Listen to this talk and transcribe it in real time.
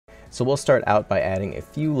So we'll start out by adding a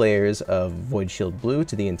few layers of Void Shield Blue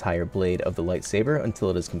to the entire blade of the lightsaber until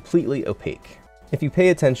it is completely opaque. If you pay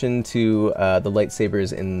attention to the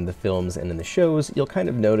lightsabers in the films and in the shows, you'll kind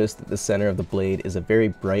of notice that the center of the blade is a very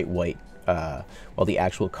bright white, while the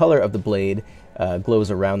actual color of the blade glows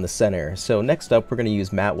around the center. So next up, we're going to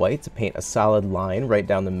use matte white to paint a solid line right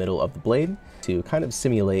down the middle of the blade to kind of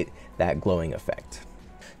simulate that glowing effect.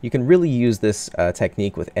 You can really use this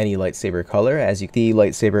technique with any lightsaber color. As the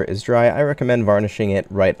lightsaber is dry, I recommend varnishing it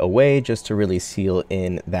right away just to really seal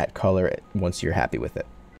in that color once you're happy with it.